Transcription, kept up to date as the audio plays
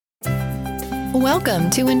Welcome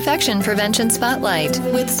to Infection Prevention Spotlight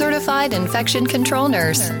with Certified Infection Control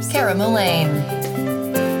Nurse, Kara Mullane.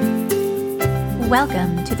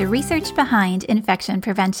 Welcome to the research behind infection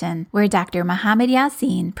prevention, where Dr. Mohammed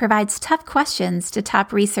Yassin provides tough questions to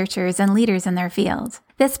top researchers and leaders in their field.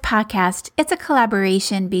 This podcast, it's a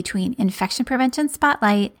collaboration between Infection Prevention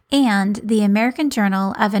Spotlight and the American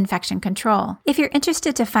Journal of Infection Control. If you're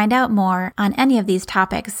interested to find out more on any of these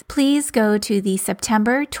topics, please go to the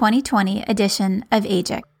September 2020 edition of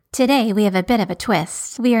AJIC. Today, we have a bit of a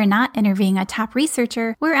twist. We are not interviewing a top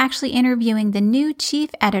researcher. We're actually interviewing the new chief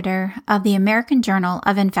editor of the American Journal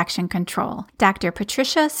of Infection Control, Dr.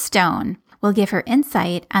 Patricia Stone. We'll give her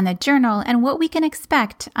insight on the journal and what we can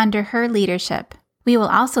expect under her leadership. We will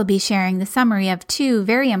also be sharing the summary of two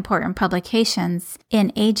very important publications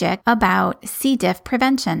in AJIC about C. diff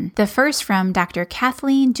prevention. The first from Dr.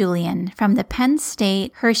 Kathleen Julian from the Penn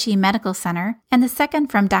State Hershey Medical Center, and the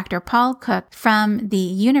second from Dr. Paul Cook from the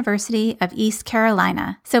University of East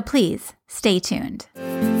Carolina. So please, stay tuned.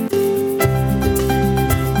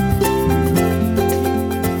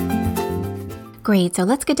 Great, so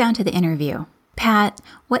let's get down to the interview. Pat,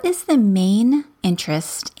 what is the main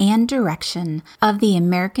interest and direction of the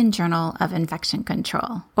American Journal of Infection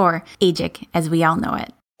Control, or AJIC as we all know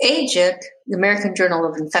it? AJIC, the American Journal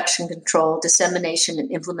of Infection Control, Dissemination and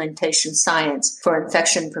Implementation Science for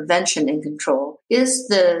Infection Prevention and Control, is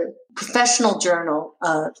the professional journal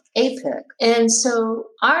of APIC. And so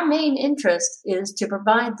our main interest is to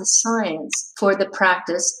provide the science for the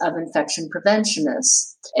practice of infection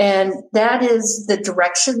preventionists. And that is the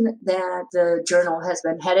direction that the journal has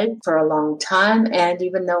been headed for a long time. And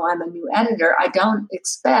even though I'm a new editor, I don't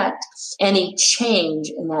expect any change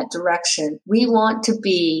in that direction. We want to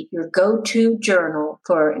be your go-to journal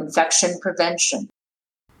for infection prevention.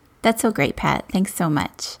 That's so great, Pat. Thanks so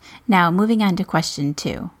much. Now, moving on to question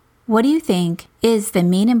 2. What do you think is the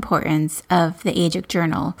main importance of the AJIC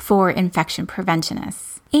journal for infection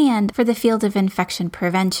preventionists and for the field of infection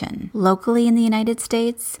prevention, locally in the United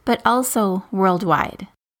States, but also worldwide?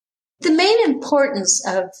 The main importance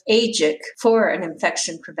of AJIC for an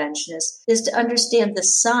infection preventionist is to understand the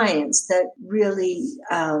science that really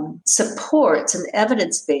supports an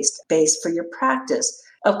evidence-based base for your practice.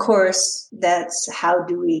 Of course, that's how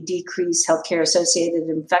do we decrease healthcare-associated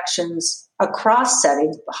infections across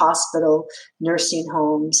settings, hospital, nursing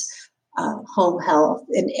homes, home health,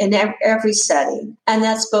 in every setting. And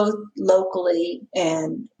that's both locally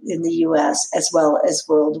and in the U.S. as well as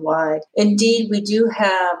worldwide. Indeed, we do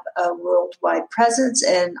have a worldwide presence,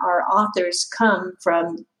 and our authors come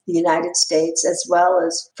from the United States as well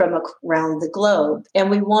as from around the globe. And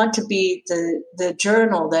we want to be the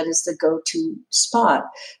journal that is the go-to spot.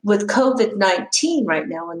 With COVID-19 right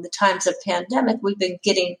now, in the times of pandemic, we've been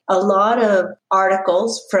getting a lot of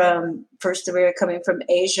articles from first they were coming from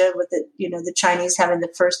Asia with the Chinese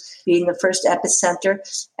being the first epicenter,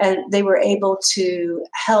 and they were able to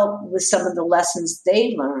help with some of the lessons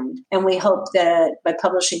they learned. And we hope that by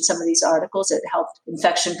publishing some of these articles, it helped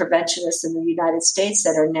infection preventionists in the United States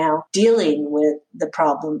that are now dealing with the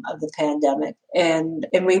problem of the pandemic. And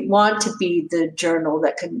we want to be the journal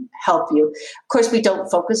that can help you. Of course, we don't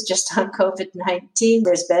focus just on COVID-19.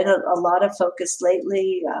 There's been a lot of focus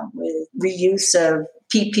lately with reuse of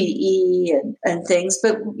PPE and things.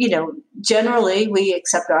 But, generally we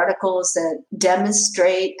accept articles that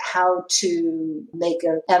demonstrate how to make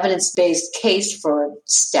an evidence-based case for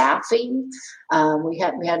staffing. We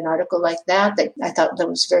had an article like that I thought that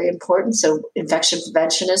was very important. So infection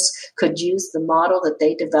preventionists could use the model that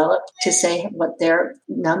they developed to say what their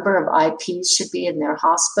number of IPs should be in their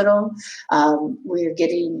hospital. We're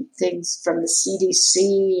getting things from the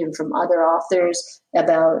CDC and from other authors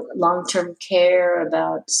about long-term care,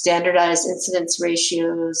 about standardized incidence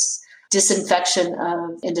ratios, disinfection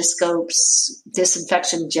of endoscopes,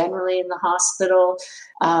 disinfection generally in the hospital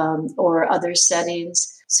or other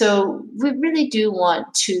settings. So we really do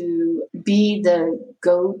want to be the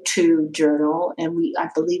go-to journal, and I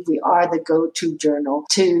believe we are the go-to journal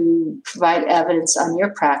to provide evidence on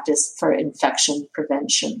your practice for infection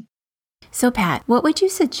prevention. So, Pat, what would you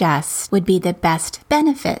suggest would be the best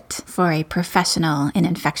benefit for a professional in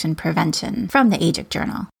infection prevention from the AJIC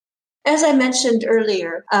journal? As I mentioned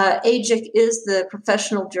earlier, AJIC is the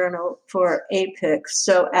professional journal for APIC.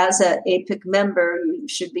 So as an APIC member, you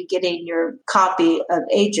should be getting your copy of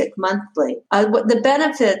AJIC monthly. The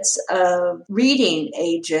benefits of reading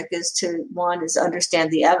AJIC is understand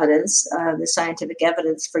the evidence, the scientific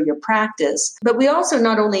evidence for your practice. But we also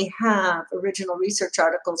not only have original research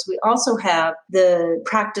articles, we also have the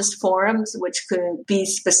practice forums, which could be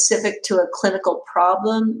specific to a clinical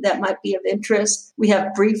problem that might be of interest. We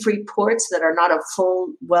have brief reports reports that are not a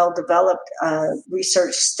full, well-developed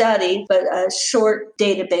research study, but a short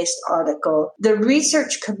database article. The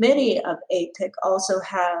research committee of AJIC also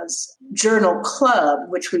has Journal Club,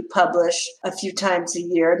 which we publish a few times a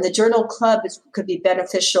year. And the Journal Club could be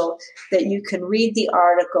beneficial that you can read the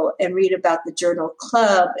article and read about the Journal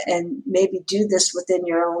Club and maybe do this within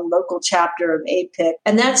your own local chapter of AJIC.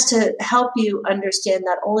 And that's to help you understand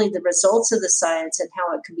not only the results of the science and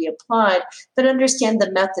how it can be applied, but understand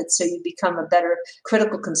the methods so you become a better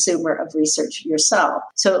critical consumer of research yourself.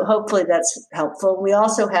 So hopefully that's helpful. We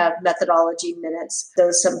also have methodology minutes.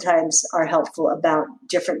 Those sometimes are helpful about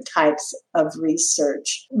different types of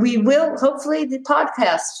research. We will, hopefully the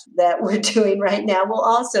podcast that we're doing right now will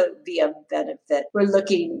also be of benefit. We're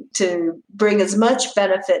looking to bring as much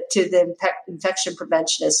benefit to the infection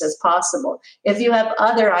preventionists as possible. If you have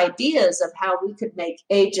other ideas of how we could make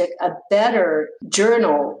AJIC a better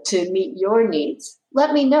journal to meet your needs,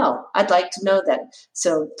 let me know. I'd like to know that.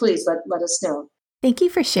 So please let us know. Thank you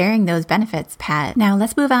for sharing those benefits, Pat. Now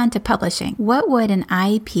let's move on to publishing. What would an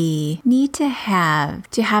IP need to have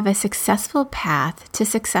a successful path to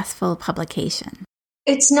successful publication?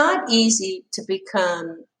 It's not easy to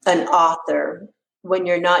become an author when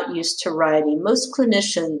you're not used to writing. Most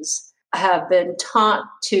clinicians have been taught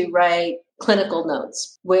to write clinical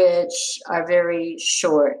notes, which are very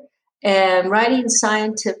short. And writing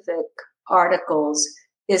scientific articles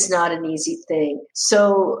is not an easy thing.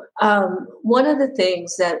 So one of the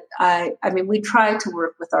things that we try to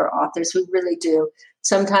work with our authors, we really do.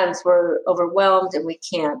 Sometimes we're overwhelmed and we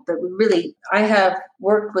can't, but I have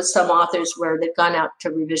worked with some authors where they've gone out to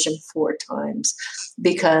revision 4 times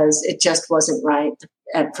because it just wasn't right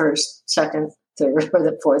at first, second, third, or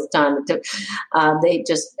the 4th time.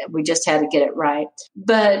 We just had to get it right.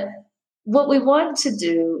 But what we want to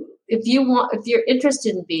do, if you're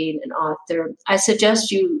interested in being an author, I suggest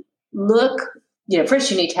you look, first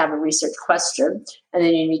you need to have a research question, and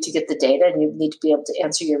then you need to get the data, and you need to be able to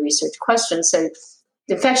answer your research question. So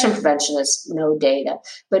infection preventionists know data,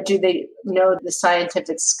 but do they know the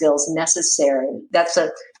scientific skills necessary? That's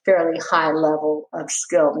a fairly high level of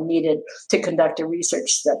skill needed to conduct a research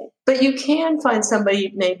study. But you can find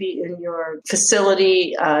somebody maybe in your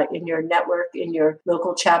facility, in your network, in your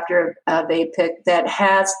local chapter of AJIC that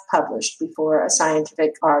has published before a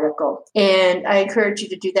scientific article. And I encourage you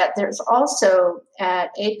to do that. There's also at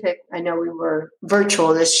AJIC, I know we were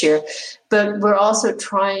virtual this year, but we're also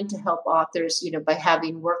trying to help authors, by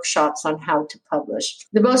having workshops on how to publish.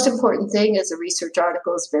 The most important thing is a research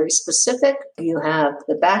article is very specific. You have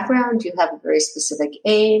the background, you have a very specific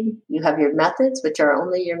aim, you have your methods, which are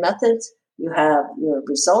only your methods. You have your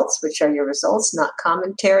results, which are your results, not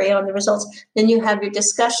commentary on the results. Then you have your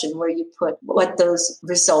discussion where you put what those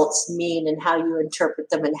results mean and how you interpret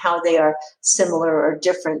them and how they are similar or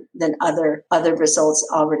different than other results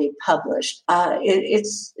already published.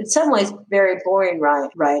 It's in some ways very boring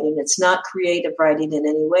writing. It's not creative writing in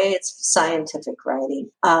any way. It's scientific writing.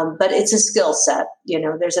 But it's a skill set.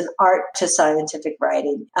 There's an art to scientific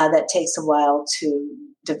writing that takes a while to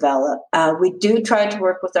develop. We do try to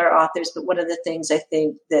work with our authors, but one of the things I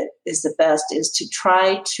think that is the best is to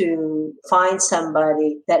try to find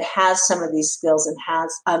somebody that has some of these skills and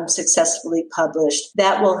has successfully published.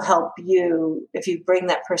 That will help you if you bring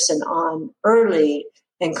that person on early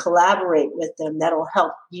and collaborate with them. That'll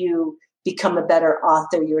help you become a better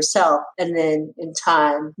author yourself. And then in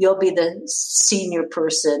time, you'll be the senior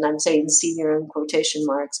person. I'm saying senior in quotation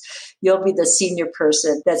marks. You'll be the senior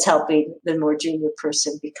person that's helping the more junior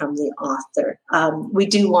person become the author. We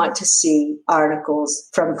do want to see articles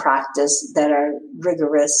from practice that are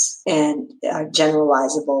rigorous and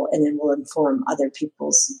generalizable, and then will inform other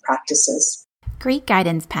people's practices. Great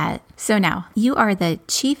guidance, Pat. So now, you are the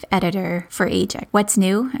chief editor for AJIC. What's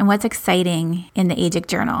new and what's exciting in the AJIC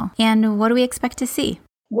journal? And what do we expect to see?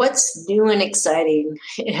 What's new and exciting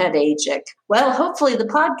at AJIC? Well, hopefully the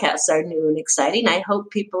podcasts are new and exciting. I hope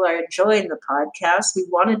people are enjoying the podcast. We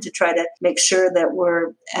wanted to try to make sure that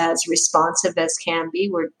we're as responsive as can be.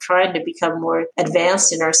 We're trying to become more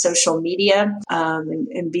advanced in our social media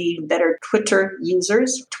and be better Twitter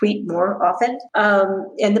users, tweet more often.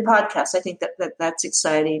 And the podcast, I think that's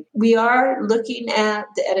exciting. We are looking at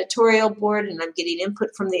the editorial board, and I'm getting input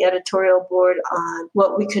from the editorial board on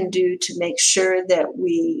what we can do to make sure that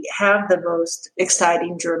we have the most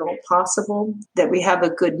exciting journal possible, that we have a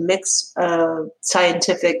good mix of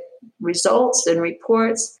scientific results and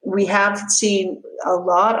reports. We have seen a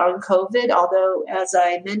lot on COVID, although, as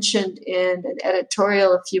I mentioned in an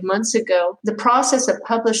editorial a few months ago, the process of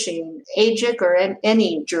publishing AJIC or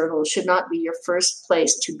any journal should not be your first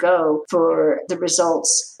place to go for the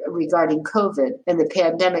results regarding COVID and the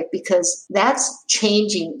pandemic, because that's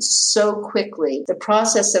changing so quickly. The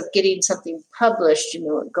process of getting something published,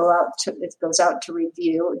 it goes out to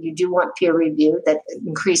review. You do want peer review that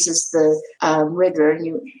increases the rigor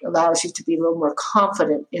and allows you to be a little more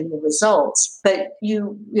confident in the results. But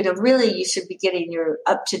you should be getting your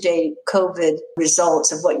up-to-date COVID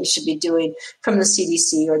results of what you should be doing from the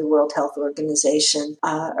CDC or the World Health Organization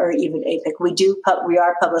or even APIC. We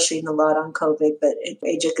are publishing a lot on COVID, but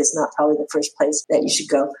AJIC is not probably the first place that you should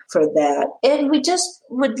go for that. And we just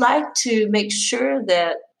would like to make sure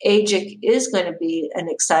that AJIC is going to be an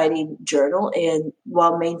exciting journal, and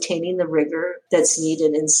while maintaining the rigor that's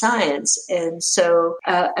needed in science. And so,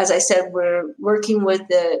 as I said, we're working with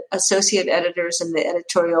the associate editors and the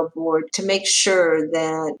editorial board to make sure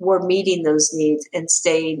that we're meeting those needs and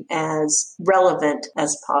staying as relevant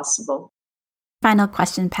as possible. Final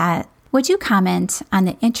question, Pat. Would you comment on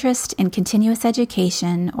the interest in continuous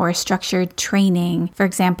education or structured training, for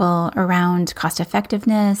example, around cost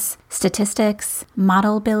effectiveness, statistics,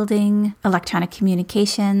 model building, electronic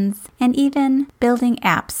communications, and even building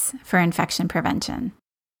apps for infection prevention?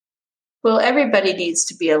 Well, everybody needs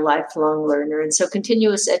to be a lifelong learner, and so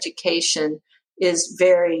continuous education is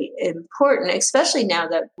very important, especially now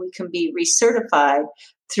that we can be recertified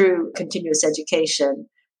through continuous education.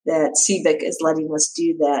 That CBIC is letting us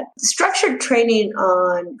do that. Structured training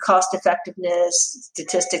on cost effectiveness,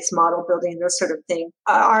 statistics, model building, those sort of things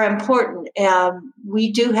are important.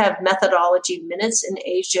 We do have methodology minutes in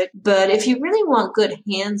AJIC, but if you really want good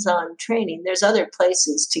hands-on training, there's other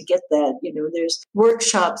places to get that. There's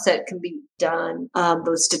workshops that can be done,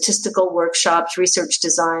 both statistical workshops, research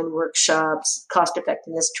design workshops, cost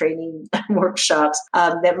effectiveness training workshops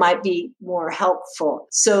that might be more helpful.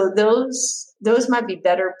 So those might be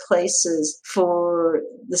better places for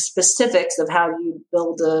the specifics of how you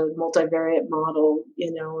build a multivariate model,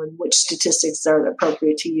 and which statistics are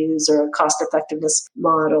appropriate to use, or a cost effectiveness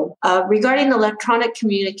model. Regarding electronic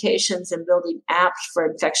communications and building apps for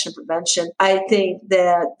infection prevention, I think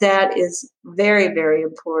that is very, very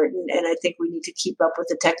important. And I think we need to keep up with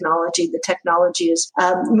the technology. The technology is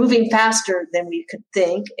moving faster than we could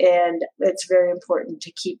think. And it's very important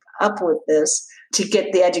to keep up with this, to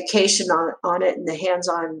get the education on it and the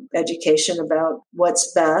hands-on education about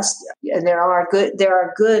what's best. And there are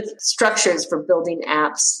good structures for building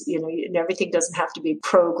apps. And everything doesn't have to be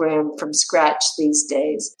programmed from scratch these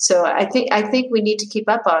days. So I think we need to keep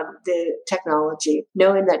up on the technology,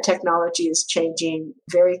 knowing that technology is changing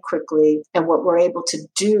very quickly, and what we're able to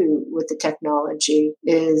do with the technology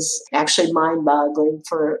is actually mind-boggling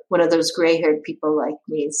for one of those gray-haired people like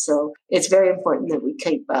me. So it's very important that we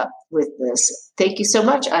keep up with this. Thank you so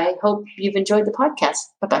much. I hope you've enjoyed the podcast.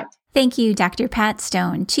 Bye-bye. Thank you, Dr. Pat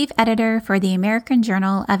Stone, Chief Editor for the American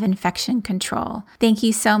Journal of Infection Control. Thank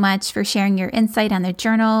you so much for sharing your insight on the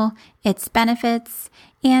journal, its benefits,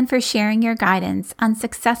 and for sharing your guidance on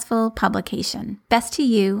successful publication. Best to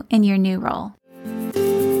you in your new role.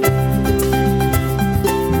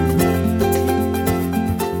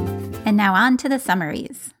 And now on to the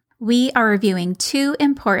summaries. We are reviewing two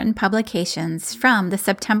important publications from the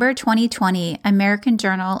September 2020 American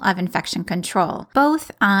Journal of Infection Control,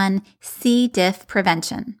 both on C. diff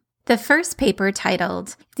prevention. The first paper,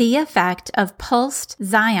 titled The Effect of Pulsed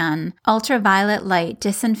Xion Ultraviolet Light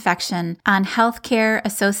Disinfection on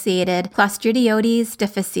Healthcare-Associated Clostridioides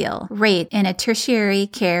difficile Rate in a Tertiary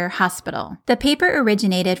Care Hospital. The paper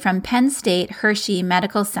originated from Penn State Hershey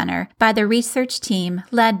Medical Center by the research team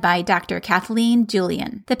led by Dr. Kathleen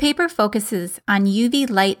Julian. The paper focuses on UV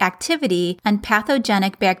light activity on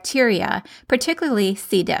pathogenic bacteria, particularly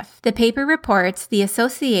C. diff. The paper reports the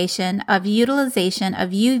association of utilization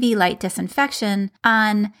of UV light disinfection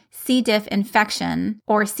on C. diff infection,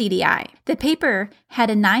 or CDI. The paper had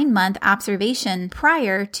a 9-month observation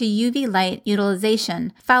prior to UV light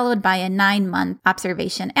utilization, followed by a 9-month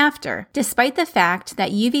observation after. Despite the fact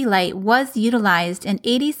that UV light was utilized in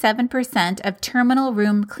 87% of terminal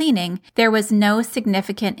room cleaning, there was no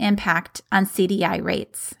significant impact on CDI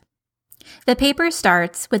rates. The paper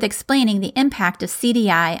starts with explaining the impact of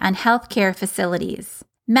CDI on healthcare facilities.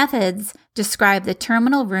 Methods describe the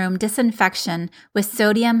terminal room disinfection with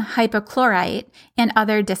sodium hypochlorite and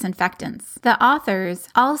other disinfectants. The authors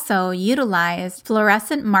also utilized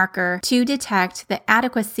fluorescent marker to detect the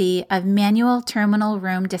adequacy of manual terminal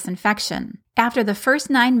room disinfection. After the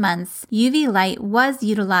first 9 months, UV light was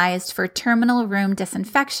utilized for terminal room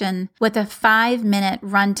disinfection with a 5-minute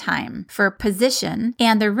runtime for position,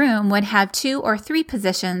 and the room would have 2 or 3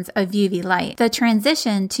 positions of UV light. The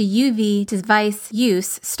transition to UV device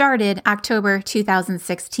use started October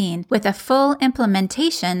 2016 with a full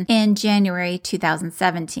implementation in January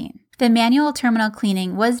 2017. The manual terminal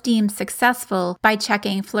cleaning was deemed successful by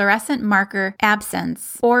checking fluorescent marker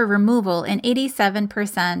absence or removal in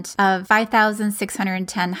 87% of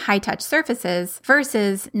 5,610 high-touch surfaces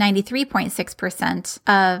versus 93.6%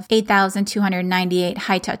 of 8,298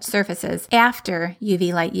 high-touch surfaces after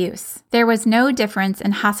UV light use. There was no difference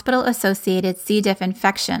in hospital-associated C. diff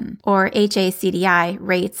infection, or HACDI,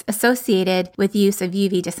 rates associated with use of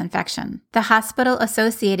UV disinfection. The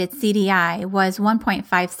hospital-associated CDI was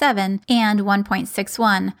 1.57 and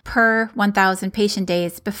 1.61 per 1,000 patient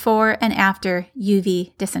days before and after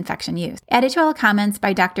UV disinfection use. Editorial comments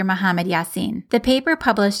by Dr. Mohammed Yassin. The paper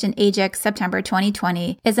published in AJIC September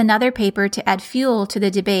 2020 is another paper to add fuel to the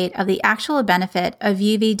debate of the actual benefit of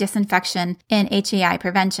UV disinfection in HAI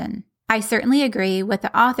prevention. I certainly agree with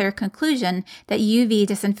the author conclusion that UV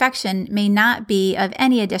disinfection may not be of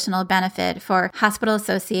any additional benefit for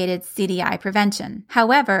hospital-associated CDI prevention.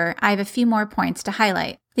 However, I have a few more points to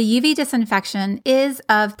highlight. The UV disinfection is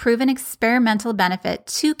of proven experimental benefit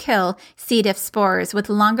to kill C. diff spores with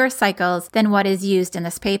longer cycles than what is used in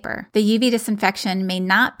this paper. The UV disinfection may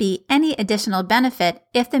not be any additional benefit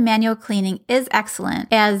if the manual cleaning is excellent,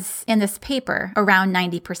 as in this paper, around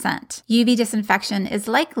 90%. UV disinfection is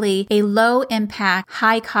likely a low-impact,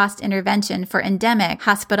 high-cost intervention for endemic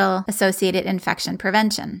hospital-associated infection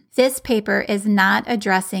prevention. This paper is not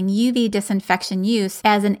addressing UV disinfection use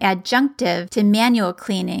as an adjunctive to manual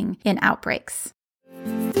cleaning in outbreaks.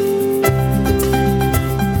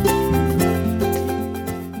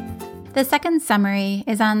 The second summary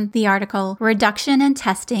is on the article Reduction in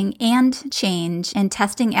Testing and Change in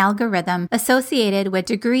Testing Algorithm Associated with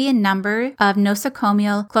Degree and Number of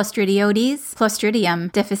Nosocomial Clostridioides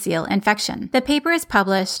Clostridium difficile Infection. The paper is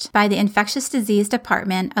published by the Infectious Disease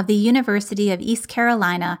Department of the University of East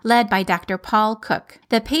Carolina, led by Dr. Paul Cook.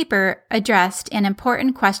 The paper addressed an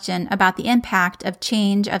important question about the impact of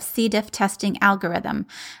change of C. diff testing algorithm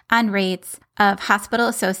on rates of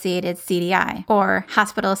hospital-associated CDI, or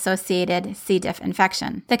hospital-associated C. diff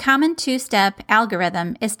infection. The common two-step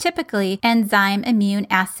algorithm is typically enzyme immune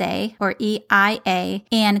assay, or EIA,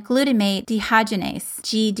 and glutamate dehydrogenase,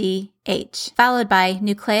 GDH, followed by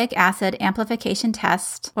nucleic acid amplification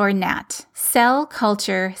test, or NAT. Cell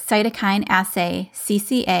culture cytokine assay,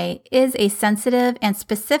 CCA, is a sensitive and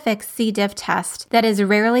specific C. diff test that is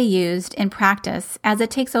rarely used in practice as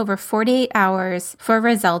it takes over 48 hours for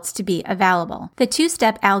results to be available. The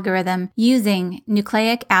two-step algorithm using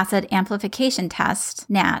nucleic acid amplification test,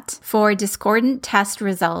 NAT, for discordant test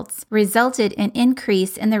results resulted in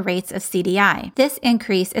increase in the rates of CDI. This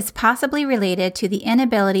increase is possibly related to the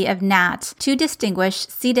inability of NAT to distinguish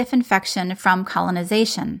C. diff infection from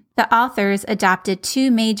colonization. The authors adopted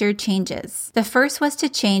two major changes. The first was to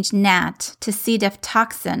change NAT to C. diff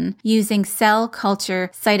toxin using cell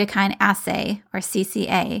culture cytokine assay, or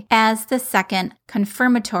CCA, as the second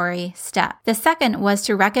confirmatory step. The second was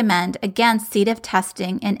to recommend against C. diff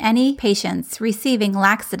testing in any patients receiving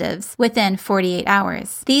laxatives within 48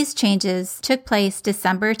 hours. These changes took place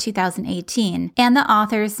December 2018, and the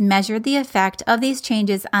authors measured the effect of these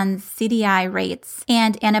changes on CDI rates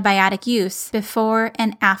and antibiotic use before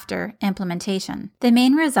and after implementation. The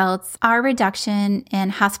main results are reduction in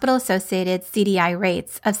hospital-associated CDI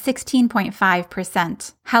rates of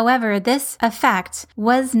 16.5%. However, this effect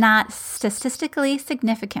was not statistically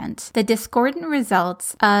significant. The discordant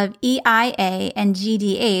results of EIA and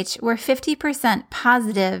GDH were 50%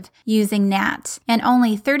 positive using NAT and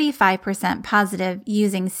only 35% positive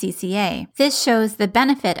using CCA. This shows the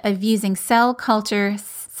benefit of using cell culture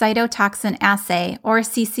cytotoxin assay, or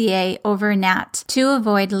CCA, over NAT to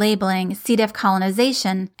avoid labeling C. diff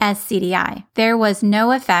colonization as CDI. There was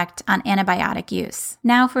no effect on antibiotic use.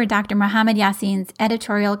 Now for Dr. Mohammed Yassin's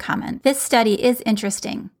editorial comment. This study is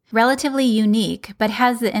interesting, relatively unique, but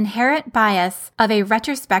has the inherent bias of a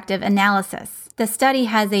retrospective analysis. The study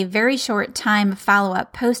has a very short time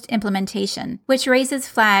follow-up post-implementation, which raises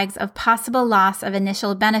flags of possible loss of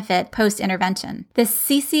initial benefit post-intervention. The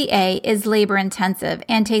CCA is labor-intensive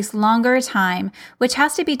and takes longer time, which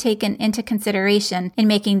has to be taken into consideration in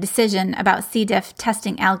making decision about C. diff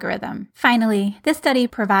testing algorithm. Finally, this study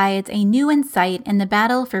provides a new insight in the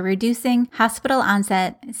battle for reducing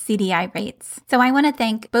hospital-onset CDI rates. So I want to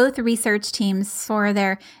thank both research teams for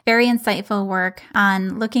their very insightful work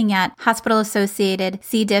on looking at hospital-associated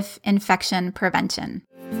C. diff infection prevention.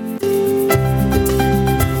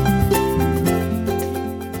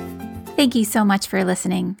 Thank you so much for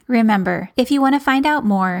listening. Remember, if you want to find out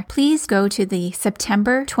more, please go to the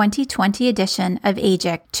September 2020 edition of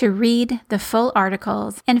AJIC to read the full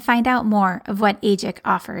articles and find out more of what AJIC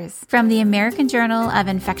offers. From the American Journal of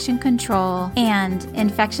Infection Control and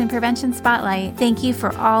Infection Prevention Spotlight, thank you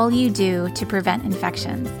for all you do to prevent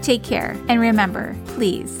infections. Take care, and remember,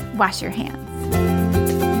 please wash your hands.